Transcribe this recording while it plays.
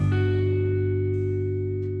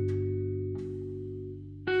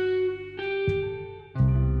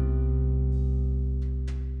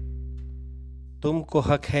तुमको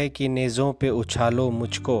हक है कि नेज़ों पे उछालो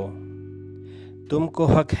मुझको, तुमको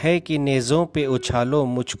हक है कि नेज़ों पे उछालो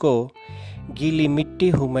मुझको, गीली मिट्टी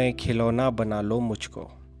हूँ मैं खिलौना बना लो मुझको.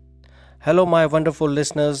 Hello my wonderful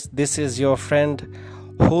listeners, this is your friend,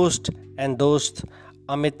 host and dost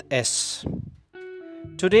Amit S.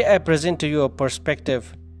 Today I present to you a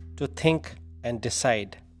perspective to think and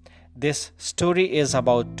decide. This story is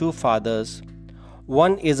about two fathers.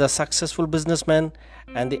 One is a successful businessman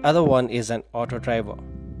and the other one is an auto driver.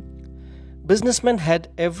 Businessman had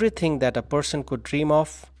everything that a person could dream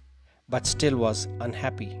of, but still was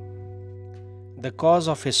unhappy. The cause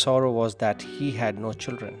of his sorrow was that he had no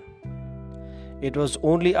children. It was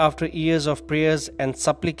only after years of prayers and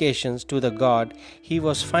supplications to the God he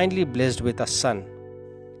was finally blessed with a son.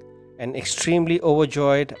 An extremely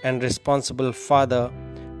overjoyed and responsible father,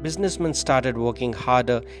 businessman started working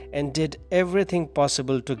harder and did everything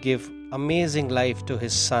possible to give amazing life to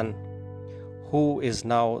his son, who is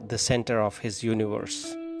now the center of his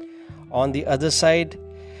universe. On the other side,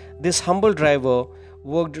 this humble driver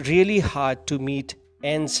worked really hard to meet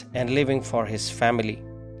ends and living for his family.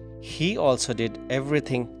 He also did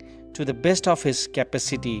everything to the best of his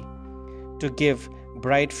capacity to give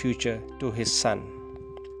bright future to his son.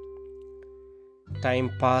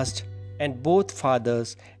 Time passed and both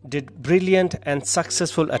fathers did brilliant and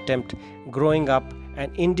successful attempt growing up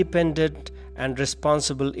an independent and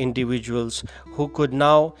responsible individuals who could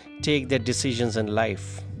now take their decisions in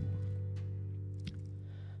life.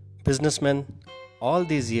 Businessman all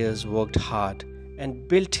these years worked hard and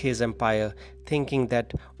built his empire thinking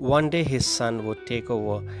that one day his son would take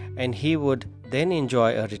over and he would then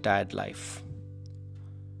enjoy a retired life.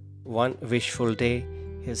 One wishful day,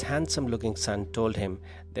 his handsome looking son told him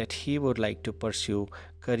that he would like to pursue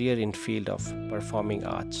career in field of performing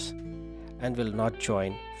arts and will not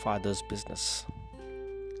join father's business.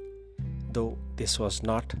 Though this was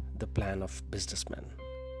not the plan of businessman.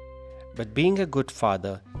 But being a good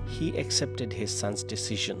father, he accepted his son's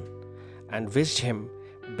decision and wished him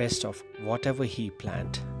best of whatever he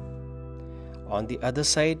planned. On the other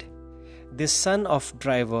side, this son of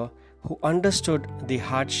driver who understood the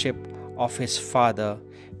hardship of his father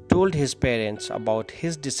told his parents about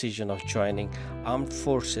his decision of joining armed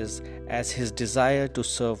forces as his desire to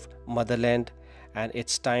serve motherland and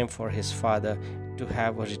it's time for his father to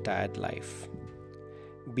have a retired life.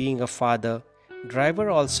 Being a father, driver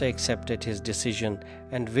also accepted his decision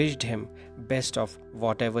and wished him best of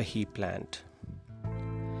whatever he planned.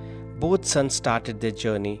 Both sons started their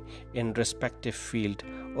journey in respective field,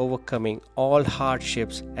 overcoming all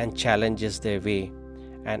hardships and challenges their way,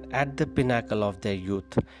 and at the pinnacle of their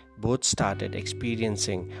youth, both started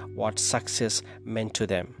experiencing what success meant to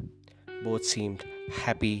them. Both seemed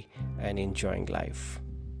happy and enjoying life.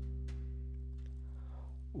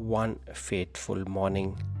 One fateful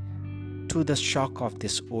morning, to the shock of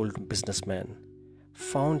this old businessman,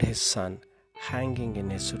 found his son hanging in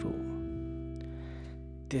his room.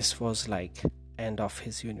 This was like end of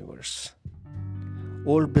his universe.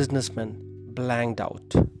 Old businessman blanked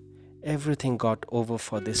out. Everything got over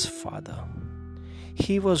for this father.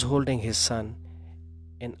 He was holding his son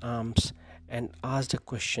in arms and asked a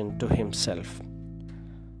question to himself.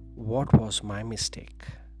 What was my mistake?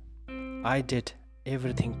 I did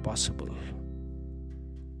everything possible.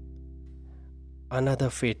 Another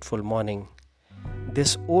fateful morning,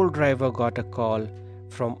 this old driver got a call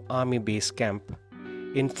from Army base camp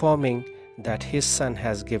informing that his son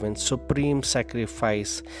has given supreme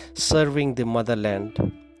sacrifice serving the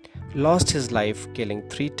motherland, lost his life killing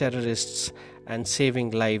 3 terrorists and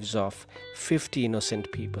saving lives of 50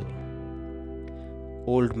 innocent people.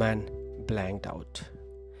 Old man blanked out.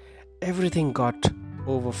 Everything got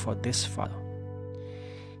over for this father.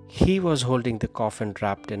 He was holding the coffin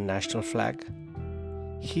wrapped in national flag.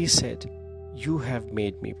 He said, "You have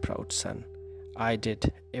made me proud, son. I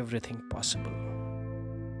did everything possible."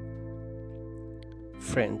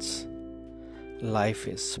 Friends, life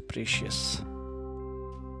is precious.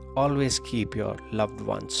 Always keep your loved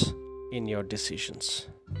ones in your decisions.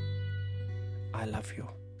 I love you.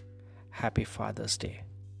 Happy Father's Day.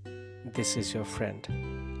 This is your friend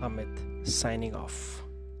Amit signing off.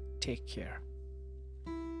 Take care.